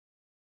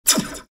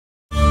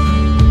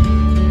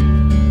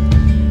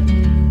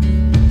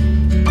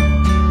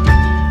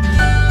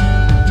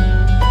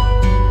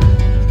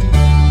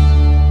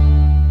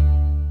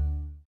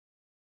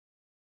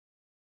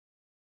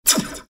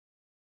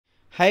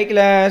Hi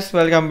class!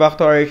 Welcome back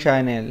to our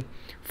channel.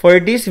 For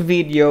this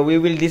video, we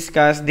will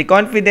discuss the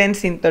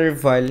confidence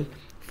interval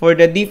for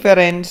the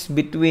difference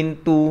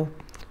between two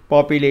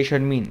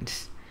population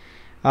means.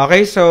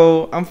 Okay,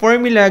 so ang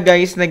formula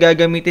guys na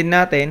gagamitin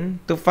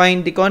natin to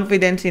find the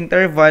confidence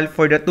interval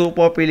for the two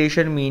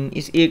population mean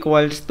is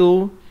equals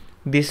to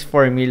this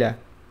formula.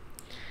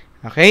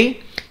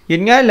 Okay?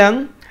 Yun nga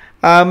lang,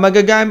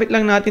 magagamit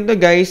lang natin to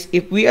guys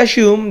if we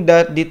assume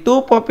that the two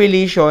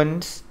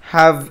populations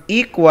have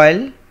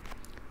equal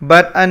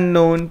but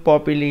unknown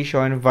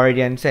population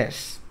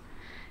variances.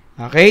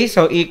 Okay,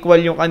 so equal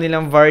yung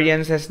kanilang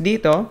variances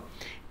dito.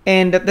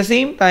 And at the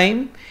same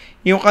time,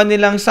 yung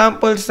kanilang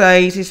sample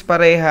size is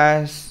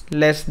parehas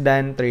less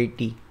than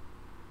 30.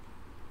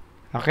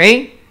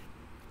 Okay?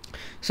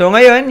 So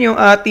ngayon, yung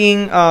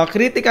ating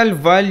critical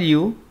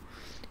value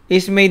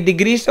is may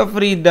degrees of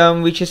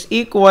freedom which is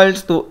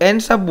equals to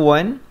n sub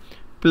 1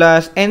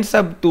 plus n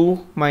sub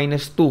 2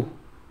 minus 2.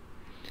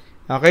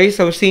 Okay,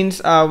 so since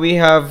we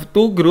have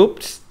two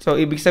groups, so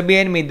ibig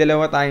sabihin may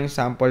dalawa tayong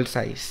sample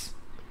size.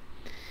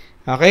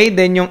 Okay,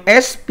 then yung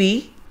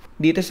SP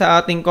dito sa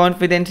ating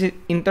confidence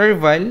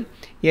interval,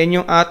 yan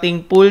yung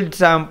ating pooled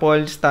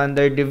sample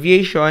standard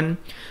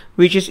deviation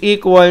which is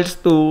equals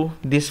to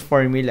this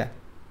formula.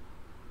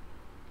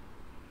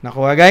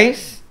 Nakuha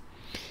guys?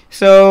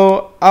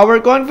 So,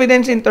 our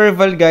confidence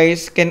interval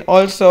guys can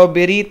also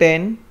be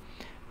written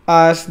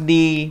as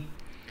the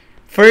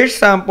first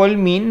sample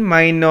mean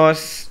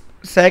minus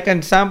second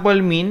sample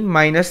mean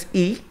minus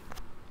E.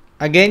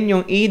 Again,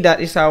 yung E,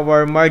 that is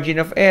our margin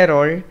of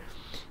error.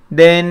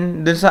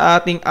 Then, dun sa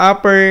ating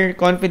upper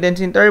confidence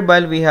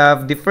interval, we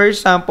have the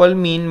first sample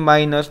mean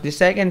minus the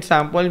second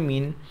sample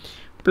mean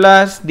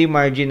plus the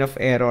margin of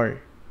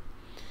error.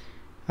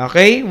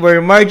 Okay?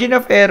 Where margin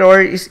of error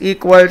is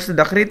equals to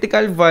the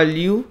critical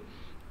value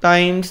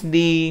times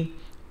the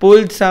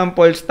pooled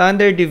sample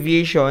standard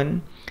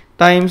deviation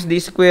times the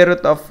square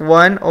root of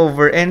 1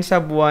 over n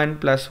sub 1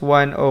 plus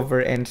 1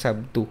 over n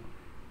sub 2.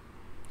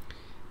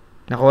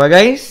 Nakuha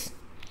guys?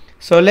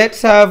 So let's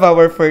have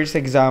our first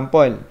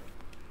example.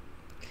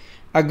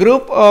 A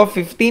group of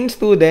 15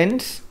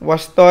 students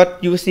was taught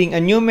using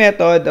a new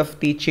method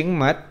of teaching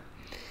math,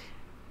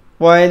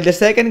 while the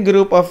second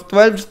group of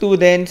 12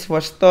 students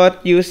was taught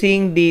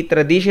using the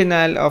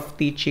traditional of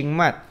teaching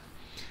math.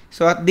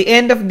 So at the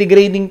end of the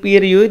grading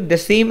period, the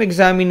same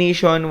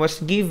examination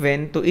was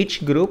given to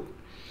each group.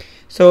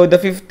 So,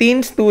 the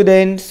 15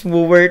 students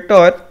who were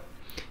taught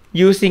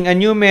using a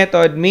new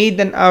method made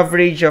an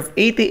average of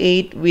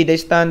 88 with a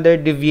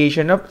standard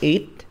deviation of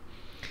 8.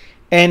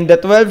 And the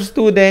 12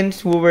 students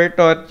who were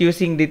taught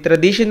using the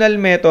traditional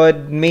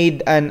method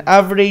made an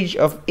average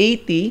of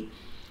 80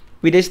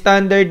 with a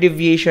standard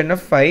deviation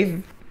of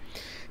 5.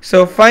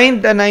 So,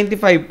 find the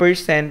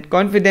 95%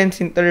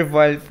 confidence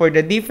interval for the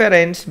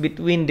difference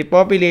between the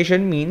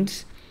population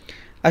means.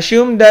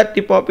 Assume that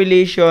the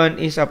population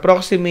is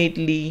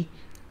approximately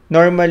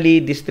normally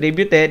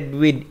distributed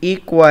with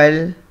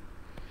equal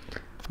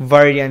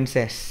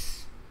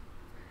variances.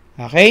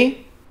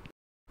 Okay?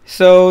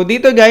 So,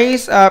 dito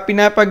guys,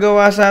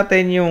 pinapagawa sa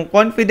atin yung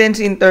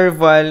confidence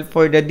interval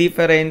for the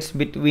difference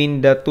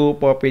between the two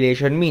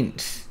population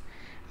means.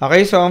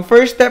 Okay, so ang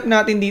first step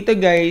natin dito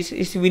guys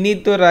is we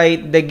need to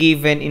write the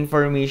given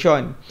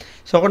information.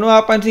 So, kung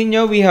mapapansin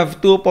nyo, we have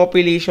two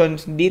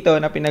populations dito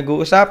na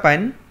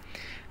pinag-uusapan.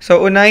 So,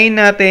 unahin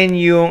natin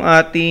yung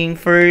ating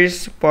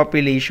first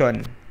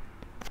population.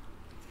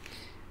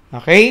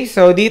 Okay,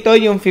 so dito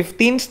yung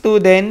 15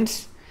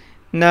 students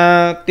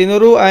na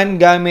tinuruan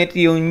gamit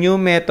yung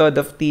new method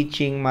of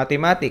teaching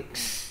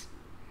mathematics.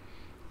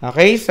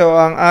 Okay, so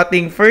ang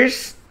ating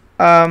first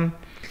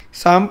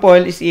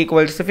sample is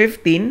equals to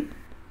 15.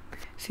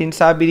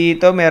 Since sabi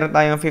dito, meron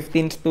tayong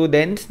 15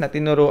 students na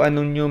tinuruan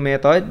ng new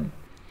method.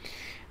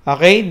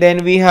 Okay,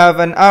 then we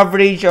have an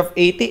average of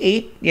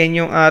 88. Yan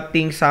yung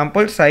ating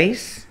sample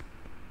size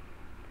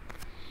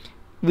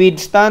with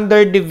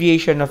standard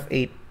deviation of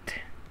 8.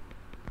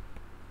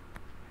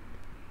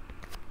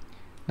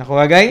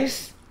 Nakuha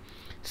guys?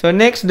 So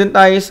next, dun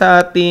tayo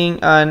sa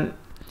ating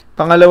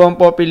pangalawang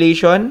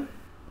population.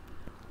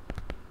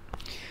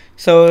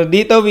 So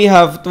dito we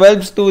have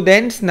 12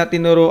 students na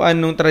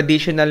tinuruan ng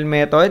traditional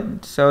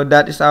method. So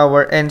that is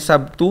our n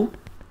sub 2.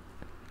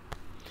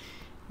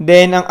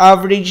 Then ang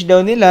average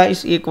daw nila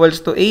is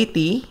equals to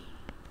 80.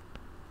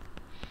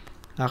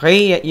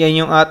 Okay,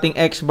 yan yung ating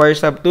x bar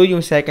sub 2,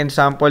 yung second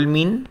sample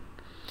mean,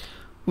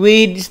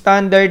 with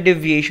standard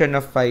deviation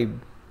of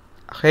 5.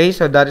 Okay,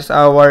 so that is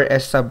our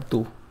S sub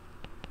 2.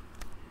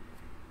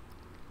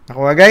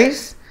 Nakuha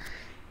guys?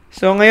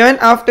 So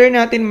ngayon, after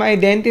natin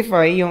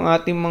ma-identify yung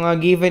ating mga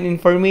given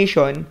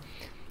information,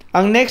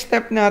 ang next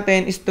step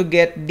natin is to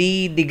get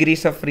the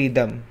degrees of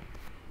freedom.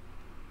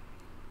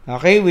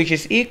 Okay, which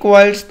is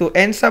equals to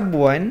n sub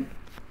 1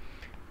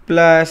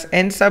 plus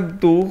n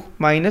sub 2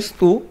 minus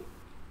 2,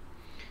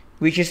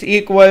 which is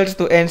equals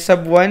to n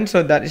sub 1, so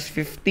that is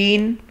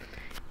 15.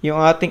 Yung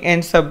ating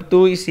n sub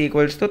 2 is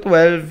equals to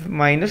 12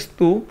 minus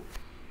 2.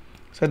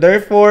 So,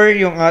 therefore,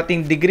 yung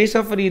ating degrees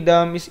of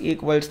freedom is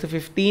equals to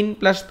 15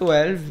 plus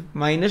 12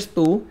 minus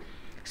 2.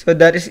 So,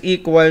 that is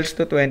equals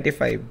to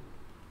 25.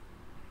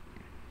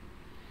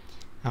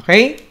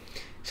 Okay?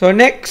 So,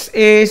 next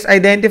is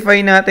identify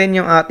natin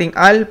yung ating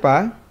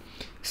alpha.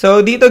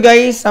 So, dito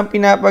guys, ang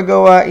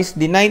pinapagawa is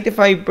the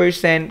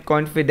 95%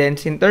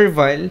 confidence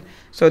interval.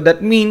 So,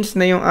 that means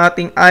na yung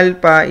ating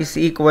alpha is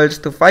equals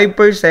to 5%,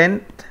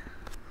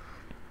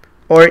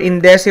 or in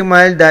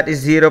decimal, that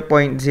is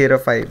 0.05.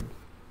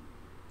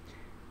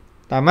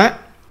 Tama?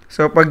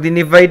 So, pag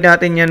dinivide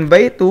natin yan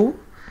by 2,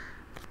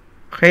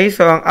 okay,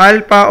 so ang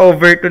alpha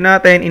over 2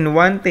 natin in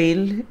one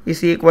tail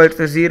is equals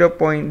to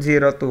 0.025.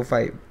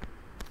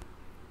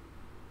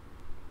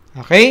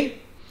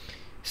 Okay?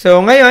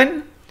 So,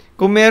 ngayon,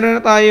 kung meron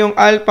na tayong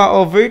alpha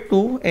over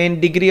 2 and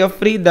degree of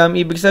freedom,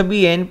 ibig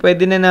sabihin,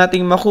 pwede na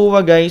nating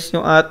makuha guys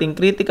yung ating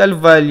critical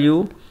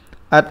value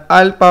at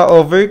alpha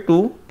over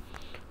 2,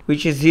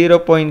 which is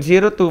 0.025.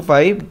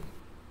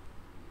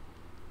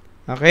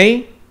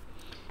 Okay?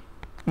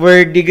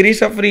 Where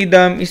degrees of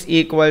freedom is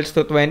equals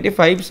to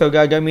 25. So,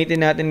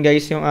 gagamitin natin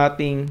guys yung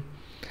ating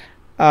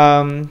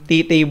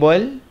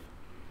t-table.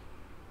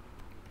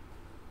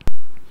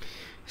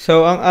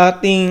 So, ang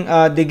ating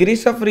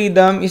degrees of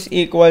freedom is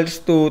equals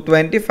to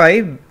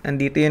 25.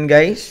 Andito yun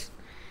guys.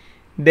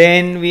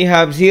 Then, we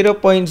have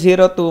 0.025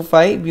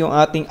 yung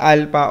ating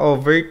alpha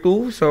over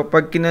 2. So,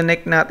 pag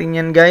kinonect natin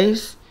yan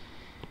guys,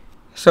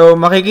 so,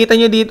 makikita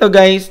nyo dito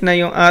guys na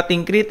yung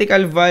ating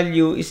critical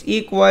value is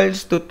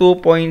equals to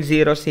 2.060.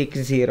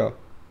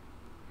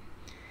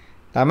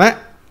 Tama?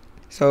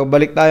 So,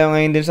 balik tayo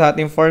ngayon din sa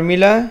ating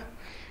formula.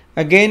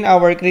 Again,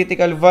 our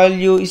critical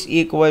value is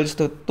equals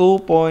to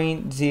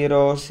 2.060.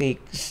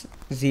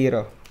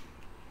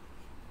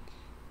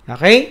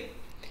 Okay?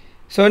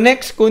 So,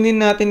 next,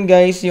 kunin natin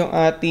guys yung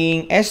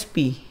ating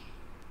SP.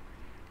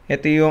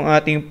 Ito yung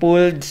ating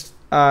pooled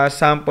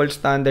sample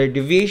standard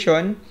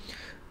deviation,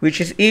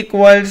 which is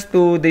equals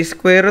to the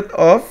square root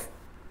of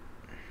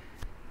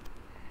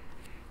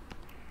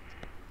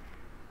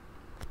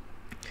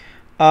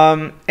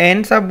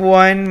n sub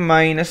 1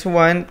 minus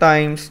 1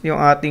 times yung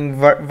ating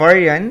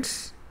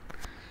variance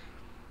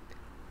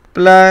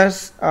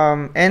plus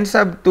n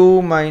sub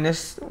 2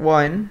 minus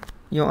 1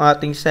 yung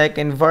ating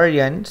second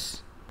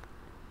variance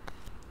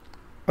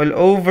all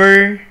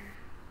over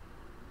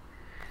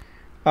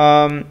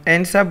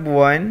n sub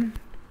 1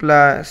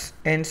 plus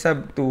n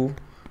sub 2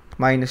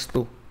 minus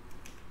 2.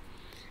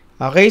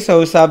 Okay,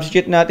 so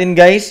substitute natin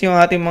guys yung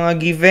ating mga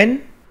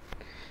given.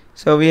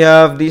 So we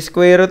have the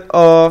square root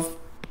of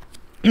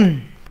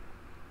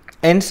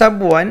n sub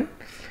 1,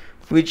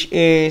 which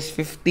is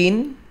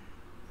 15.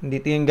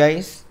 Dito yun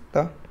guys.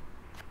 Ito.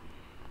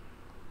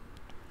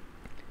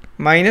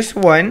 Minus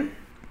 1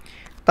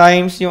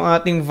 times yung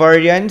ating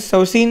variance.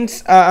 So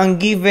since ang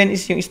given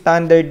is yung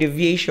standard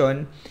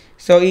deviation,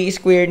 so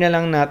i-square na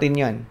lang natin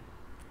yan.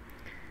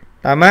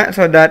 Tama?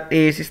 So, that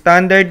is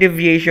standard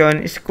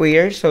deviation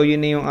square. So,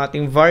 yun na yung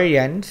ating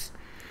variance.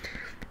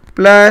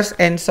 Plus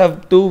n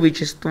sub 2,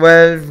 which is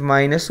 12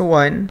 minus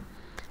 1.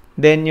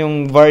 Then,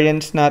 yung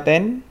variance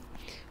natin.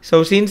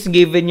 So, since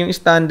given yung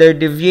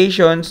standard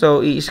deviation,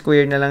 so,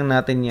 i-square na lang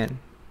natin yan.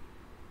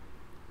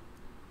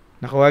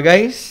 Nakuha,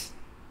 guys?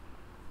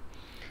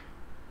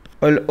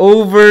 All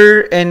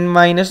over n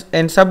minus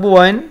n sub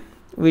 1,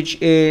 which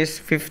is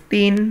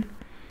 15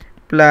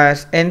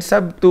 plus n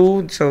sub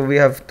 2, so we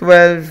have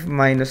 12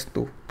 minus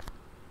 2.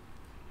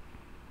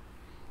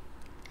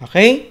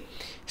 Okay?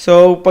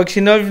 So, pag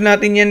sinolve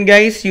natin yan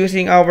guys,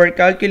 using our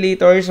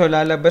calculator, so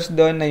lalabas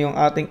doon na yung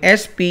ating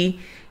SP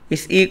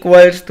is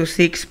equals to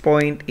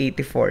 6.84.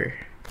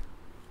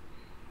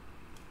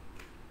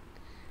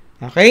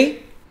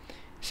 Okay?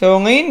 So,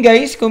 ngayon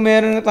guys, kung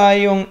meron na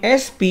tayong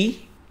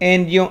SP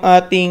and yung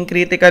ating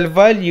critical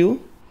value,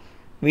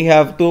 we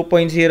have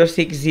 2.060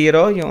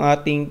 yung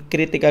ating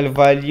critical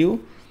value.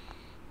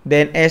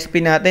 Then, SP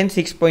natin,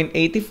 6.84.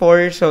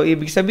 So,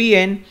 ibig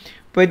sabihin,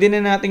 pwede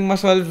na nating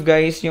masolve,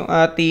 guys, yung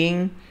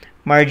ating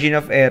margin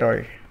of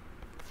error.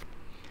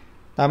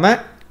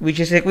 Tama?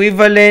 Which is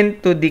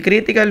equivalent to the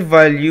critical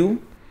value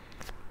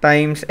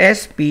times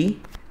SP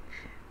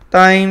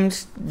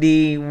times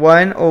the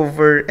 1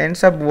 over n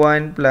sub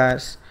 1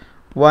 plus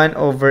 1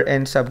 over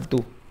n sub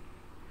 2.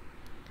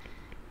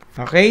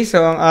 Okay,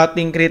 so ang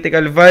ating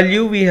critical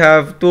value, we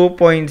have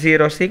 2.060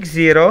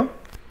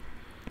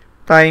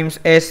 times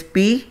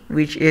SP,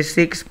 which is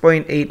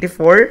 6.84,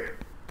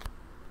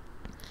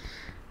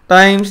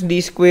 times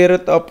the square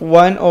root of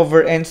 1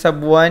 over n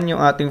sub 1, yung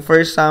ating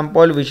first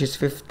sample, which is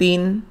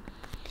 15,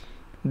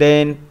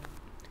 then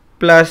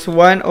plus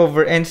 1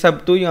 over n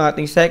sub 2, yung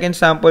ating second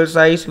sample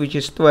size, which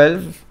is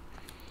 12.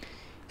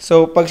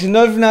 So, pag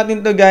sinolve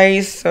natin to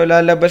guys, so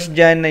lalabas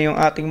dyan na yung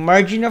ating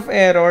margin of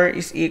error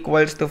is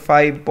equals to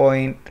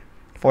 5.46.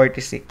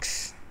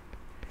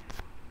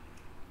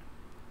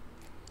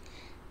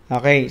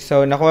 Okay,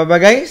 so nakuha ba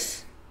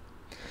guys?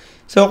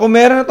 So, kung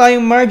meron na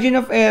tayong margin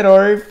of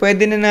error,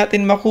 pwede na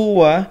natin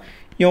makuha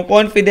yung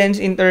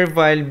confidence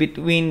interval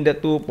between the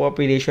two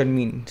population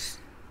means.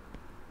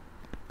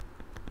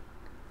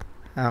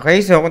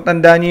 Okay, so kung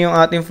tandaan nyo yung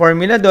ating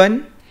formula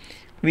doon,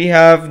 we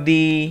have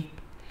the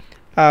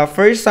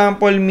first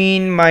sample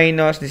mean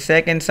minus the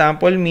second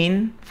sample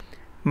mean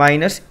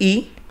minus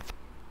E.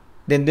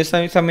 Then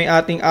doon sa may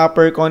ating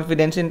upper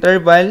confidence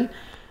interval,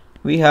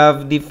 we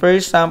have the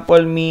first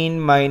sample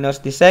mean minus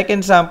the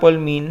second sample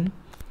mean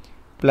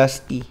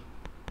plus E.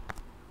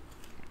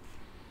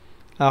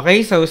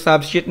 Okay, so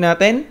substitute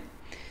natin.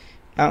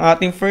 Ang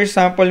ating first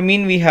sample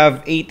mean, we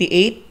have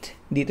 88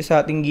 dito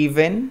sa ating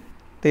given.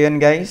 Ito yun,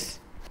 guys.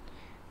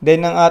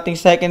 Then, ang ating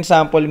second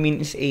sample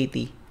mean is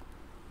 80.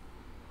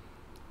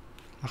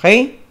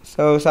 Okay?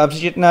 So,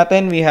 substitute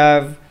natin. We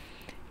have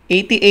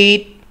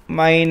 88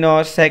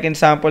 minus second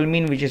sample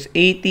mean, which is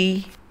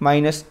 80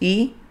 minus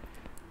E.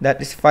 That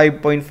is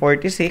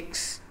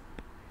 5.46.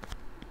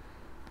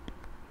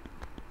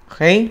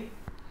 Okay?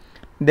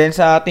 Then,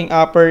 sa ating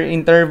upper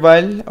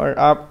interval or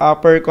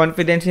upper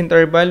confidence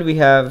interval, we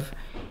have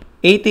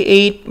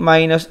 88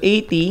 minus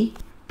 80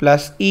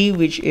 plus E,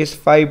 which is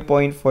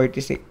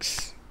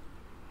 5.46.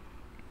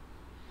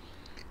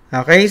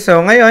 Okay,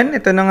 so ngayon,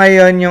 ito na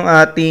ngayon yung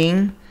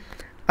ating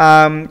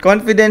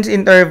confidence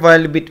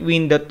interval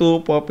between the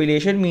two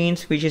population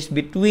means, which is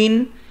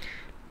between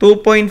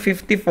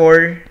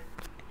 2.54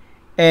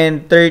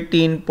 and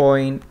 13.46.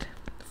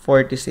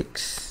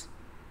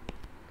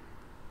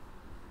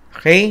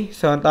 Okay,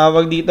 so ang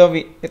tawag dito,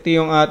 ito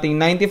yung ating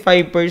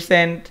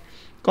 95%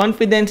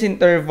 confidence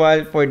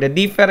interval for the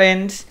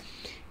difference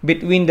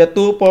between the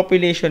two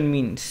population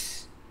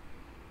means.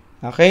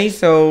 Okay,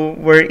 so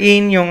we're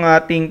in yung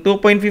ating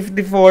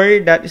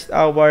 2.54, that is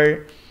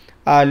our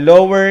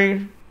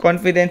lower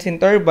confidence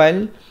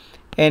interval,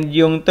 and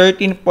yung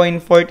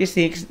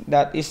 13.46,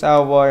 that is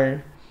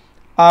our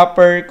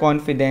upper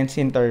confidence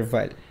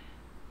interval.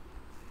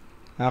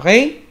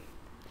 Okay?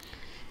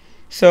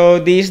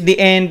 So, this is the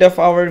end of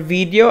our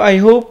video.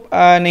 I hope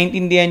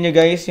naintindihan nyo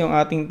guys yung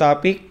ating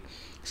topic.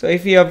 So,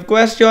 if you have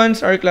questions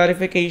or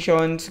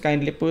clarifications,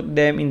 kindly put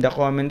them in the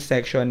comment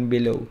section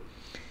below.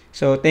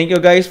 So, thank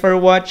you guys for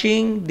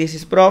watching. This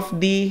is Prof.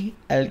 D.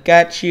 I'll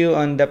catch you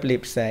on the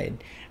flip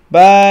side.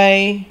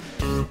 Bye!